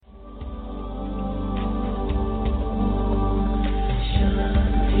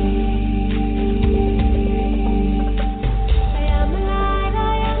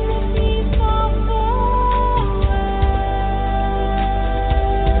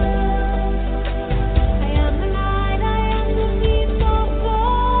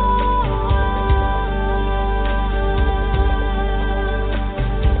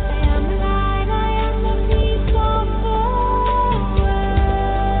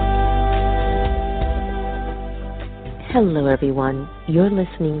Hello, everyone. You're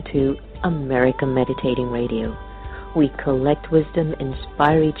listening to America Meditating Radio. We collect wisdom,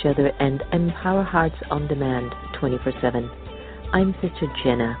 inspire each other, and empower hearts on demand 24/7. I'm Sister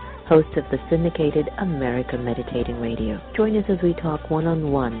Jenna, host of the syndicated America Meditating Radio. Join us as we talk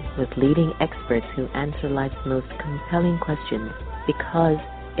one-on-one with leading experts who answer life's most compelling questions. Because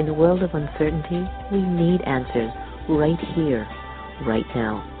in a world of uncertainty, we need answers right here, right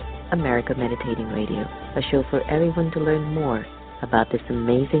now. America Meditating Radio, a show for everyone to learn more about this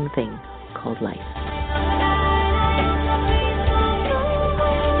amazing thing called life.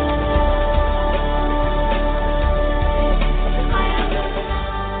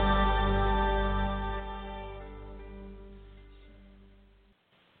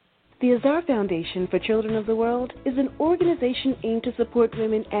 The Azar Foundation for Children of the World is an organization aimed to support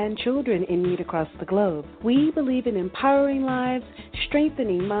women and children in need across the globe. We believe in empowering lives,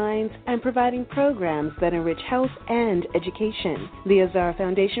 strengthening minds, and providing programs that enrich health and education. The Azar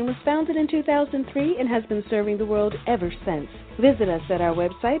Foundation was founded in 2003 and has been serving the world ever since. Visit us at our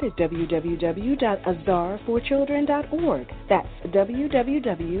website at www.azar4children.org. That's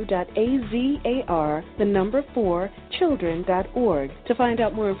www.azar4children.org to find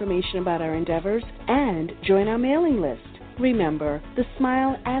out more information about our endeavors and join our mailing list. Remember, the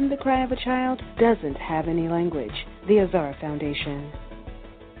smile and the cry of a child doesn't have any language. The Azar Foundation.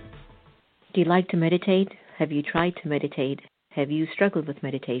 Do you like to meditate? Have you tried to meditate? Have you struggled with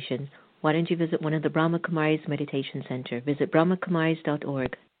meditation? Why don't you visit one of the Brahma Kumaris Meditation Center? Visit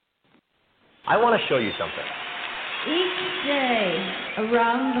brahmakumaris.org. I want to show you something. Each day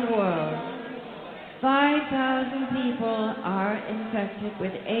around the world, 5,000 people are infected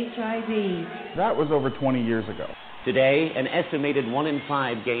with HIV. That was over 20 years ago. Today, an estimated 1 in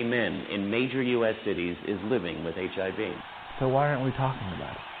 5 gay men in major U.S. cities is living with HIV. So why aren't we talking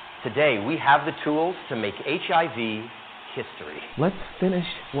about it? Today, we have the tools to make HIV history. Let's finish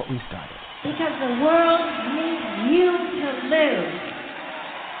what we started. Because the world needs you to live.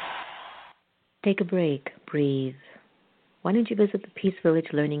 Take a break. Breathe. Why don't you visit the Peace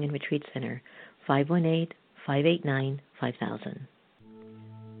Village Learning and Retreat Center, 518-589-5000.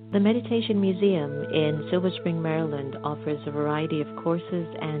 The Meditation Museum in Silver Spring, Maryland offers a variety of courses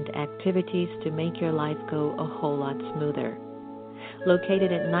and activities to make your life go a whole lot smoother.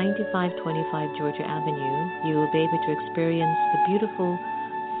 Located at 9525 Georgia Avenue, you will be able to experience the beautiful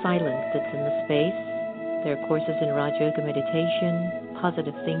silence that's in the space. There are courses in Raja Yoga meditation,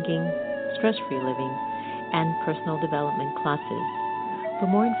 positive thinking, stress-free living, and personal development classes. For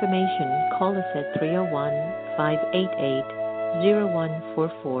more information, call us at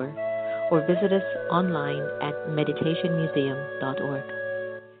 301-588-0144 or visit us online at meditationmuseum.org.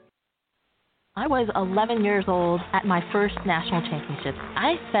 I was 11 years old at my first national championship.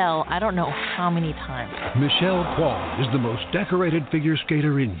 I fell I don't know how many times. Michelle Kwan is the most decorated figure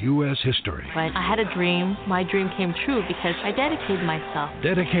skater in U.S. history. But I had a dream. My dream came true because I dedicated myself.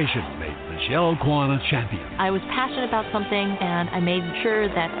 Dedication made Michelle Kwan a champion. I was passionate about something, and I made sure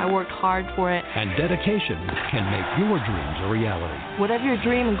that I worked hard for it. And dedication can make your dreams a reality. Whatever your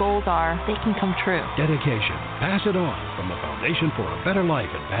dream and goals are, they can come true. Dedication. Pass it on from the Foundation for a Better Life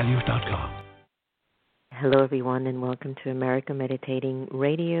at Values.com. Hello, everyone, and welcome to America Meditating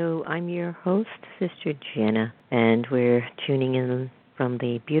Radio. I'm your host, Sister Jenna, and we're tuning in from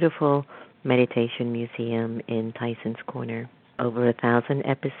the beautiful Meditation Museum in Tyson's Corner. Over 1,000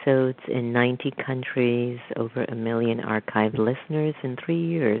 episodes in 90 countries, over 1 million archived listeners in 3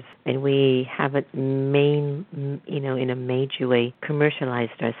 years. And we haven't in a major way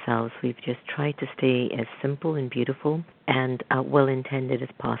commercialized ourselves. We've just tried to stay as simple and beautiful and well-intended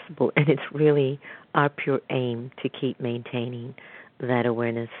as possible. And it's really our pure aim to keep maintaining that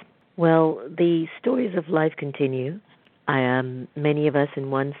awareness. Well, the stories of life continue. Many of us,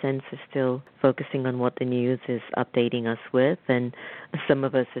 in one sense, are still focusing on what the news is updating us with, and some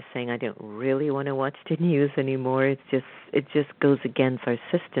of us are saying, I don't really want to watch the news anymore. It just goes against our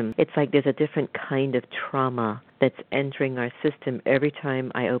system. It's like there's a different kind of trauma that's entering our system every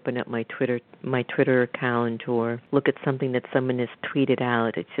time I open up my Twitter account or look at something that someone has tweeted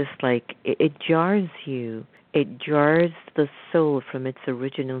out. It's just like it jars you. It jars the soul from its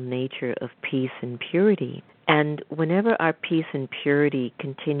original nature of peace and purity. And whenever our peace and purity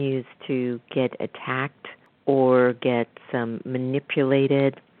continues to get attacked or gets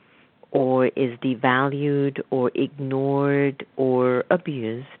manipulated or is devalued or ignored or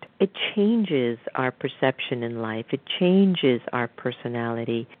abused, it changes our perception in life. It changes our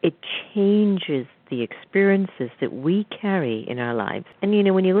personality. It changes the experiences that we carry in our lives. And,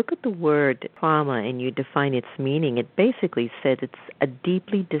 when you look at the word trauma and you define its meaning, it basically says it's a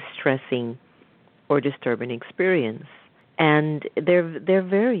deeply distressing or disturbing experience. And they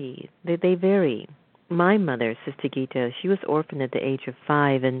vary. My mother, Sister Gita, she was orphaned at the age of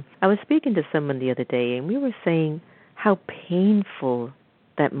 5, and I was speaking to someone the other day, and we were saying how painful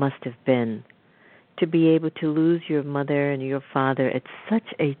that must have been to be able to lose your mother and your father at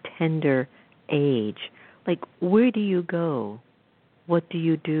such a tender age. Like, where do you go? What do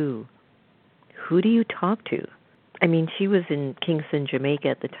you do? Who do you talk to? I mean, she was in Kingston, Jamaica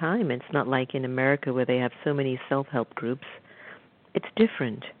at the time. It's not like in America where they have so many self-help groups. It's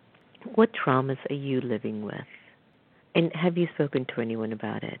different. What traumas are you living with? And have you spoken to anyone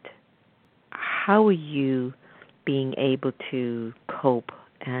about it? How are you being able to cope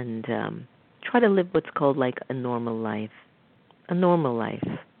and try to live what's called like a normal life? A normal life.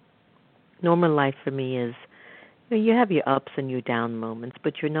 Normal life for me is, you have your ups and your down moments,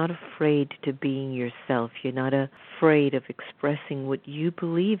 but you're not afraid to being yourself. You're not afraid of expressing what you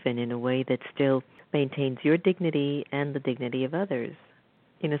believe in a way that still maintains your dignity and the dignity of others.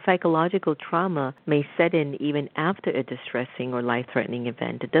 Psychological trauma may set in even after a distressing or life-threatening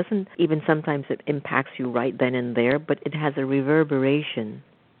event. It doesn't even sometimes it impacts you right then and there, but it has a reverberation.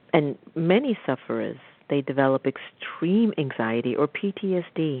 And many sufferers, they develop extreme anxiety or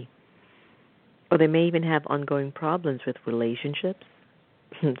PTSD. Or they may even have ongoing problems with relationships.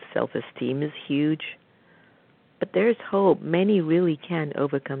 Self-esteem is huge. But there's hope. Many really can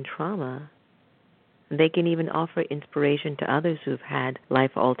overcome trauma. They can even offer inspiration to others who've had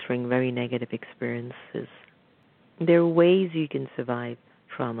life-altering, very negative experiences. There are ways you can survive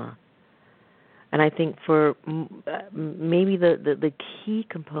trauma. And I think for maybe the key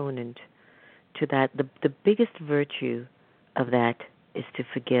component to that, the biggest virtue of that is to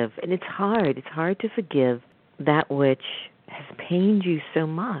forgive. And it's hard. It's hard to forgive that which has pained you so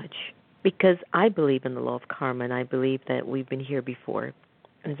much. Because I believe in the law of karma, and I believe that we've been here before.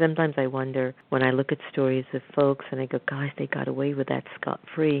 And sometimes I wonder when I look at stories of folks and I go, gosh, they got away with that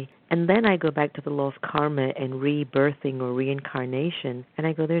scot-free. And then I go back to the law of karma and rebirthing or reincarnation, and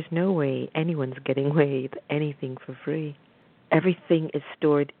I go, there's no way anyone's getting away with anything for free. Everything is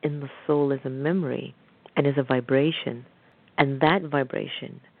stored in the soul as a memory and as a vibration. And that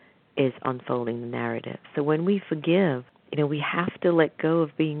vibration is unfolding the narrative. So when we forgive, we have to let go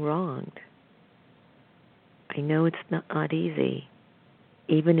of being wronged. I know it's not easy,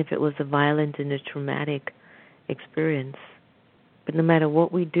 even if it was a violent and a traumatic experience. But no matter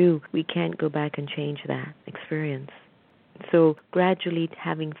what we do, we can't go back and change that experience. So gradually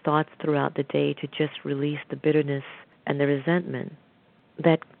having thoughts throughout the day to just release the bitterness and the resentment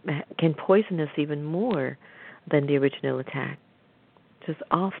that can poison us even more than the original attack. So as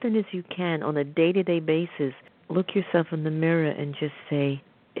often as you can, on a day-to-day basis, look yourself in the mirror and just say,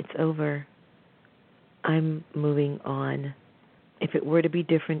 it's over. I'm moving on. If it were to be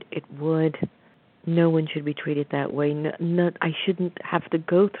different, it would. No one should be treated that way. I shouldn't have to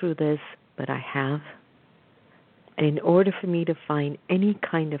go through this, but I have. And in order for me to find any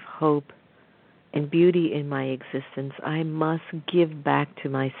kind of hope and beauty in my existence, I must give back to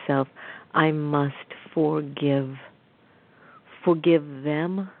myself. I must forgive. Forgive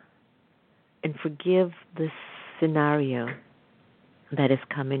them and forgive this scenario that has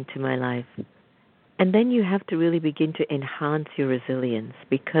come into my life. And then you have to really begin to enhance your resilience,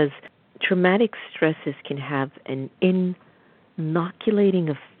 because traumatic stresses can have an inoculating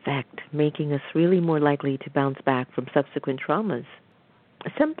effect, making us really more likely to bounce back from subsequent traumas.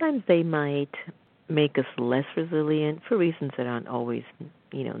 Sometimes they might make us less resilient for reasons that aren't always,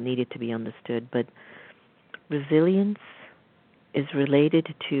 needed to be understood. But resilience is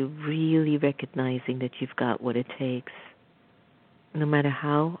related to really recognizing that you've got what it takes. No matter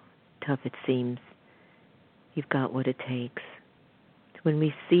how tough it seems, you've got what it takes. When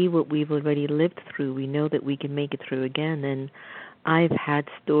we see what we've already lived through, we know that we can make it through again. And I've had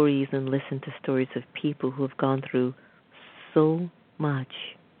stories and listened to stories of people who have gone through so much.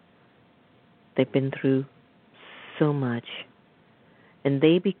 They've been through so much. And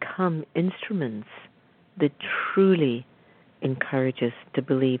they become instruments that truly encourage us to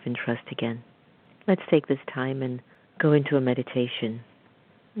believe and trust again. Let's take this time and go into a meditation.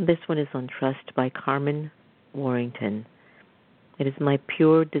 This one is on Trust by Carmen Warrington. It is my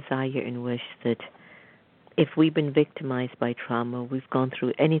pure desire and wish that if we've been victimized by trauma, we've gone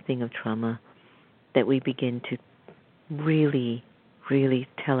through anything of trauma, that we begin to really, really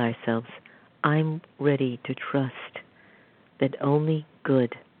tell ourselves, I'm ready to trust that only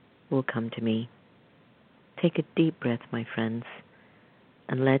good will come to me. Take a deep breath, my friends,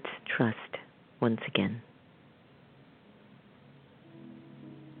 and let's trust once again.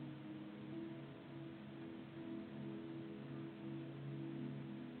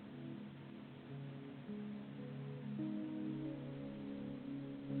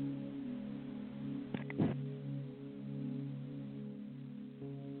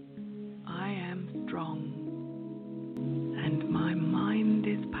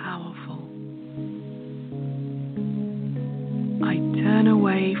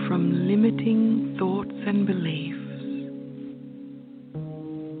 from limiting thoughts and beliefs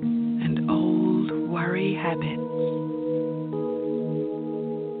and old worry habits.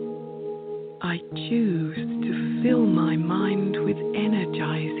 I choose to fill my mind with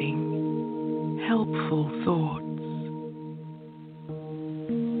energizing, helpful thoughts.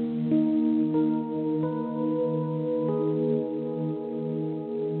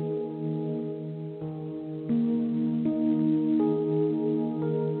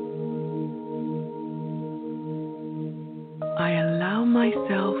 I allow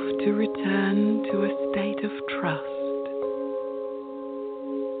myself to return to a state of trust.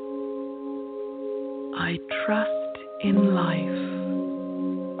 I trust in life.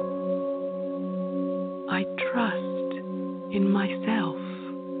 I trust in myself.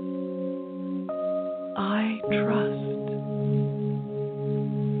 I trust.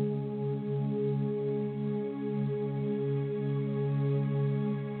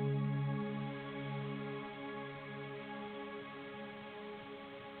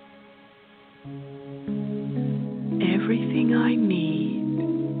 Everything I need,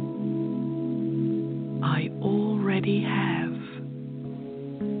 I already have.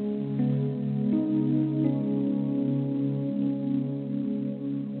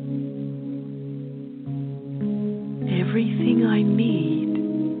 Everything I need,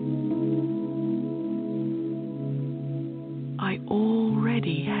 I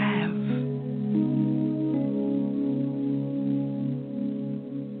already have.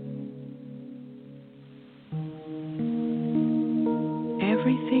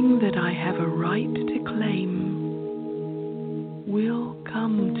 Everything that I have a right to claim will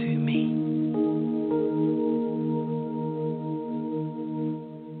come to me.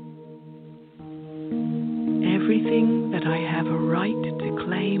 Everything that I have a right to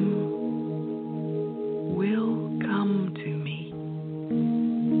claim will come to me.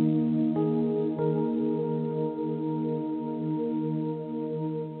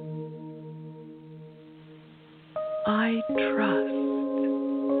 I trust.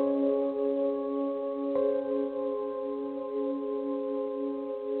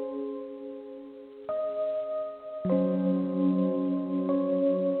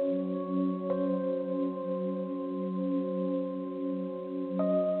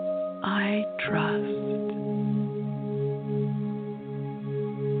 I trust.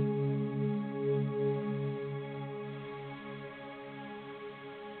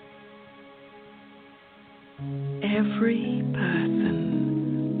 Every person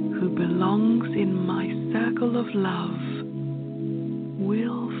who belongs in my circle of love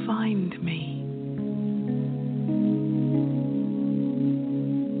will find me.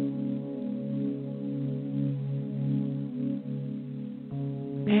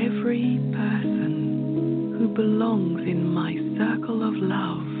 Every person who belongs in my circle of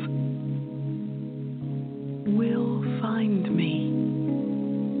love will find me.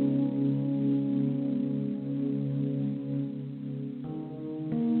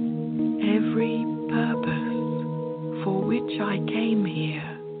 Every purpose for which I came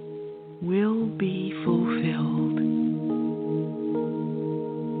here will be fulfilled.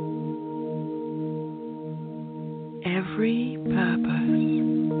 Every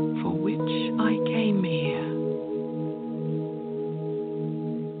purpose for which I came here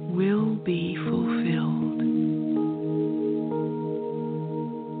will be fulfilled.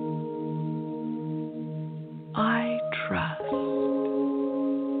 I trust.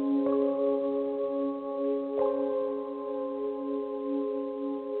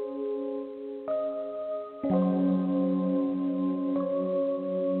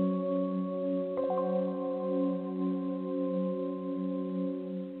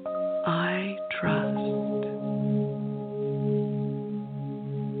 I trust.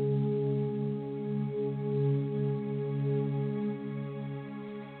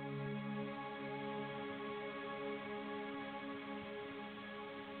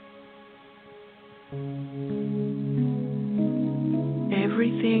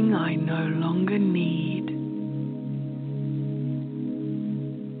 Everything I no longer need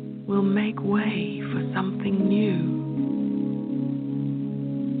will make way for something new.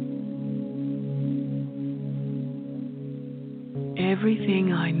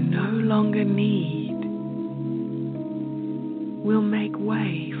 Everything I no longer need will make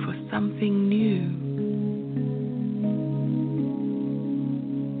way for something new.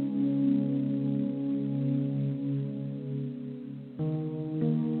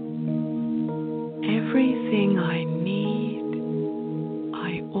 Everything I need,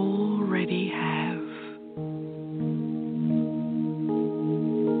 I already have.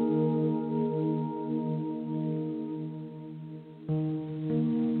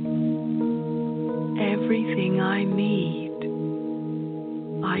 I need,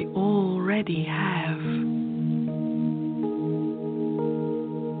 I already have.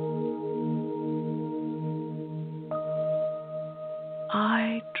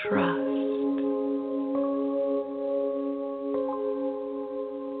 I trust.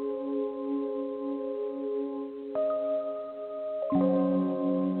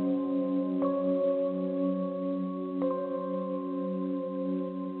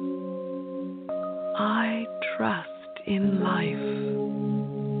 I trust in life.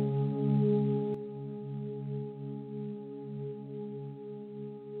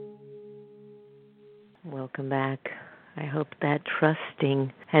 Welcome back. I hope that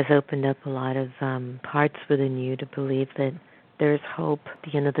trusting has opened up a lot of parts within you to believe that there's hope at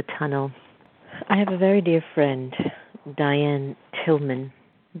the end of the tunnel. I have a very dear friend, Diane Tillman.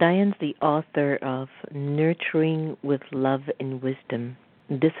 Diane's the author of Nurturing with Love and Wisdom,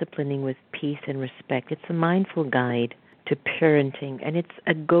 Disciplining with Peace and Respect. It's a mindful guide to parenting, and it's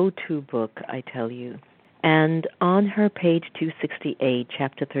a go-to book, I tell you. And on her page 268,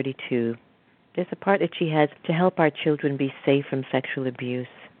 chapter 32, there's a part that she has to help our children be safe from sexual abuse.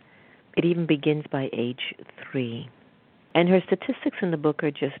 It even begins by age 3. And her statistics in the book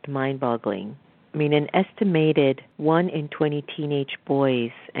are just mind-boggling. I mean, an estimated 1 in 20 teenage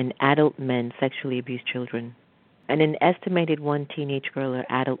boys and adult men sexually abuse children, and an estimated 1 teenage girl or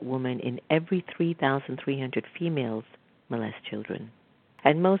adult woman in every 3,300 females molest children.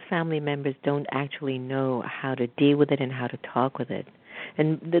 And most family members don't actually know how to deal with it and how to talk with it.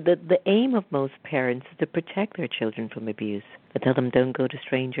 And the aim of most parents is to protect their children from abuse. They tell them don't go to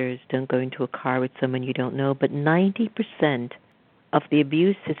strangers, don't go into a car with someone you don't know. But 90% of the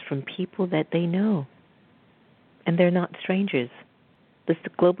abuse is from people that they know. And they're not strangers. The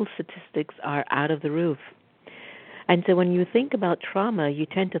global statistics are out of the roof. And so when you think about trauma, you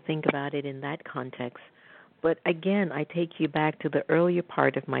tend to think about it in that context. But again, I take you back to the earlier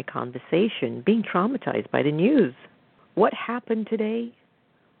part of my conversation, being traumatized by the news. What happened today?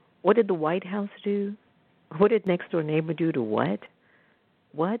 What did the White House do? What did next door neighbor do to what?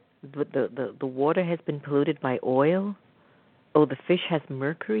 What? The water has been polluted by oil? Oh, the fish has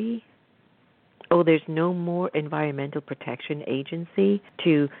mercury? Oh, there's no more environmental protection agency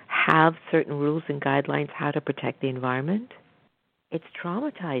to have certain rules and guidelines how to protect the environment? It's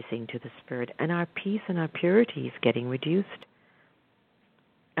traumatizing to the spirit, and our peace and our purity is getting reduced.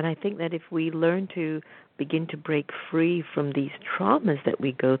 And I think that if we learn to begin to break free from these traumas that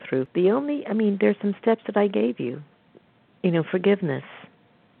we go through, there's some steps that I gave you. Forgiveness,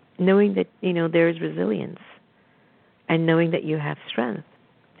 knowing that, there is resilience, and knowing that you have strength,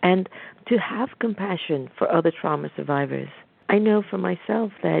 and to have compassion for other trauma survivors. I know for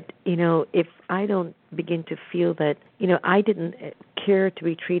myself that, if I don't begin to feel that, I didn't care to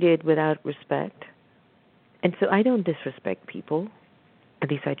be treated without respect, and so I don't disrespect people. At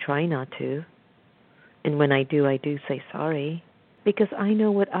least I try not to. And when I do say sorry, because I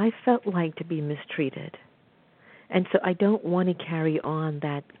know what I felt like to be mistreated. And so I don't want to carry on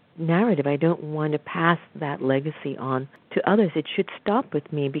that narrative. I don't want to pass that legacy on to others. It should stop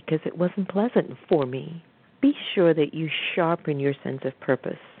with me because it wasn't pleasant for me. Be sure that you sharpen your sense of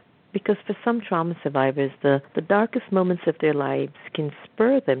purpose, because for some trauma survivors, the darkest moments of their lives can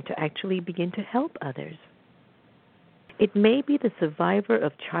spur them to actually begin to help others. It may be the survivor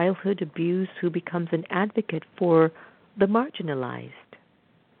of childhood abuse who becomes an advocate for the marginalized,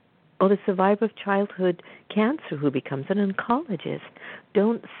 or the survivor of childhood cancer who becomes an oncologist.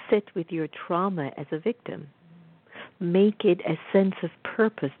 Don't sit with your trauma as a victim. Make it a sense of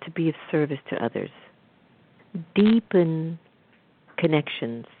purpose to be of service to others. Deepen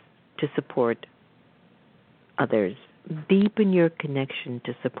connections to support others. Deepen your connection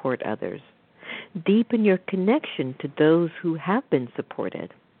to support others. Deepen your connection to those who have been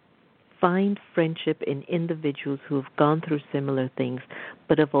supported. Find friendship in individuals who have gone through similar things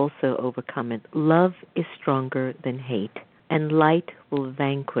but have also overcome it. Love is stronger than hate, and light will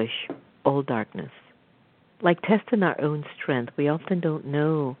vanquish all darkness. Like testing our own strength, we often don't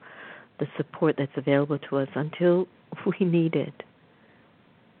know the support that's available to us until we need it.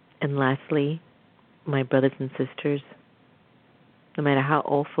 And lastly, my brothers and sisters, no matter how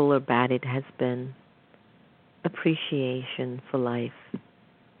awful or bad it has been, appreciation for life.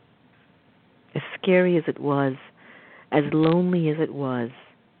 As scary as it was, as lonely as it was,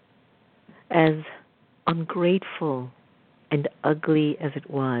 as ungrateful and ugly as it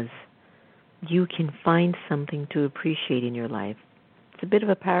was, you can find something to appreciate in your life. It's a bit of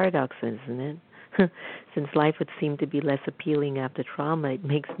a paradox, isn't it? Since life would seem to be less appealing after trauma, it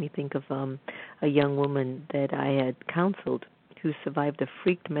makes me think of a young woman that I had counseled who survived a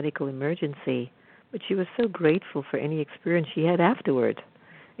freak medical emergency but she was so grateful for any experience she had afterward,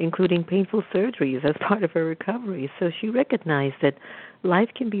 including painful surgeries as part of her recovery. So she recognized that life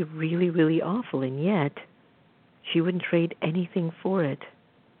can be really, really awful, and yet she wouldn't trade anything for it.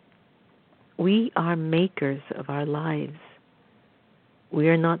 We are makers of our lives. We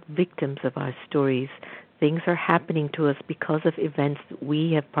are not victims of our stories. Things are happening to us because of events that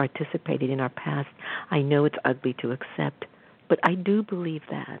we have participated in our past. I know it's ugly to accept, but I do believe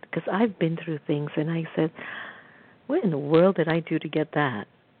that because I've been through things and I said, what in the world did I do to get that?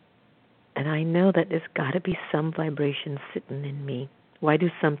 And I know that there's got to be some vibration sitting in me. Why do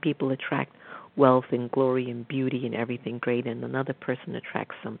some people attract wealth and glory and beauty and everything great and another person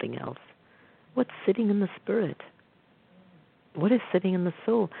attracts something else? What's sitting in the spirit? What is sitting in the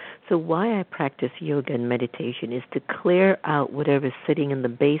soul? So why I practice yoga and meditation is to clear out whatever's sitting in the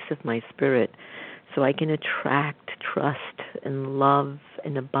base of my spirit so I can attract trust and love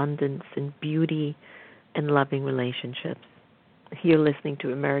and abundance and beauty and loving relationships. You're listening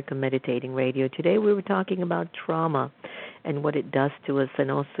to America Meditating Radio. Today we were talking about trauma and what it does to us and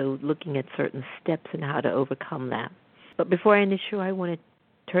also looking at certain steps and how to overcome that. But before I end the show, I want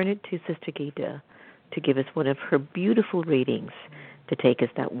to turn it to Sister Gita to give us one of her beautiful readings to take us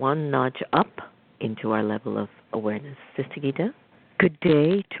that one notch up into our level of awareness. Sister Gita? Good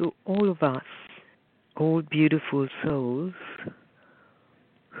day to all of us, all beautiful souls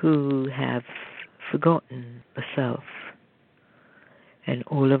who have forgotten the self. And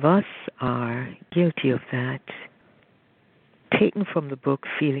all of us are guilty of that. Taken from the book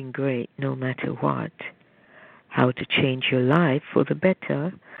Feeling Great No Matter What, How to Change Your Life for the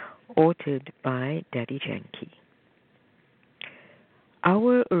Better, authored by Daddy Yankee.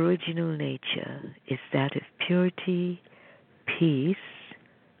 Our original nature is that of purity, peace,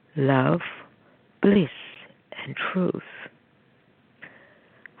 love, bliss, and truth.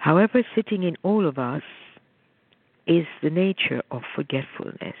 However, sitting in all of us is the nature of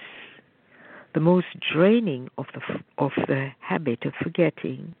forgetfulness. The most draining of the habit of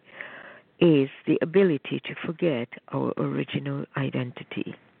forgetting is the ability to forget our original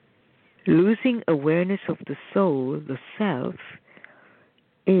identity. Losing awareness of the soul, the self,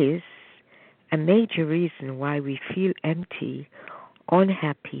 is a major reason why we feel empty,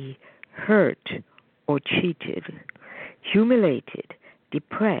 unhappy, hurt, or cheated, humiliated,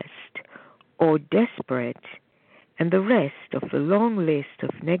 depressed, or desperate, and the rest of the long list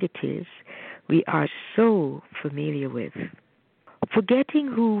of negatives we are so familiar with. Forgetting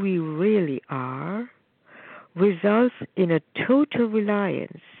who we really are results in a total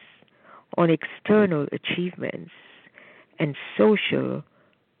reliance on external achievements and social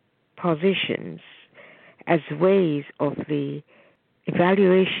positions as ways of the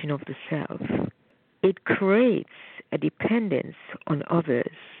evaluation of the self. It creates a dependence on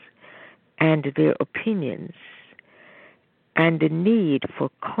others and their opinions and the need for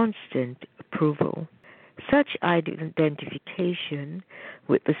constant approval. Such identification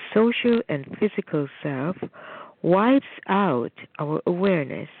with the social and physical self wipes out our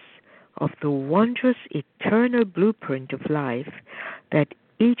awareness of the wondrous eternal blueprint of life that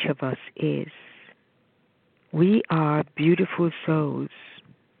each of us is. We are beautiful souls.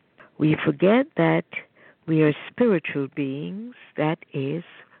 We forget that we are spiritual beings, that is,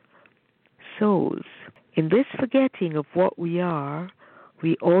 souls. In this forgetting of what we are,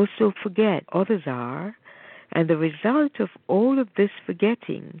 we also forget others are, and the result of all of this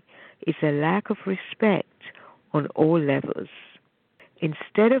forgetting is a lack of respect on all levels.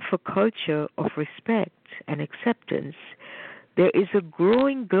 Instead of a culture of respect and acceptance, there is a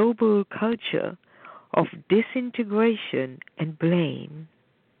growing global culture of disintegration and blame.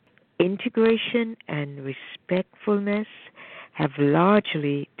 Integration and respectfulness have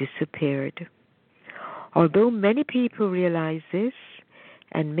largely disappeared. Although many people realize this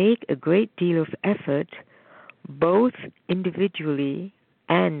and make a great deal of effort, both individually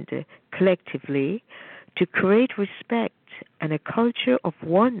and collectively, to create respect and a culture of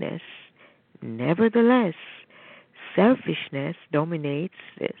oneness, nevertheless, selfishness dominates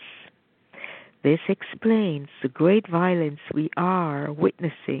this. This explains the great violence we are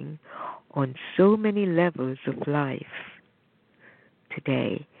witnessing on so many levels of life.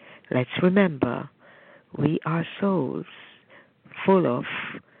 Today, let's remember, we are souls full of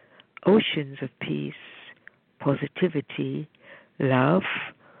oceans of peace, positivity, love,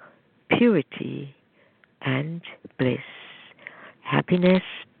 purity, and bliss. Happiness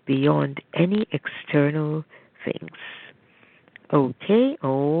beyond any external things. Okay,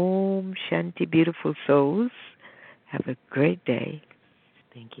 Om Shanti, beautiful souls. Have a great day.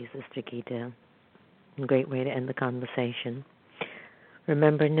 Thank you, Sister Gita. Great way to end the conversation.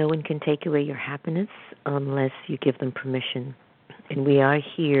 Remember, no one can take away your happiness unless you give them permission. And we are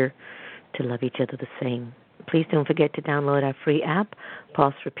here to love each other the same. Please don't forget to download our free app,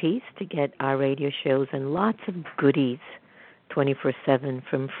 Pause for Peace, to get our radio shows and lots of goodies 24/7,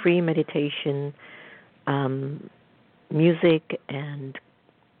 from free meditation, music, and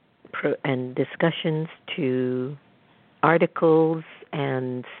discussions to articles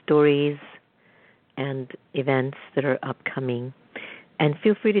and stories and events that are upcoming. And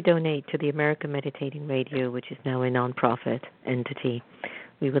feel free to donate to the American Meditating Radio, which is now a nonprofit entity.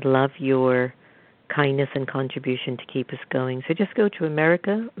 We would love your kindness and contribution to keep us going. So just go to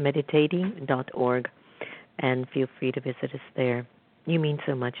americameditating.org and feel free to visit us there. You mean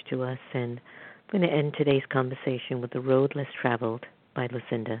so much to us, and I'm going to end today's conversation with The Road Less Traveled by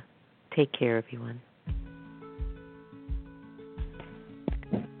Lucinda. Take care, everyone.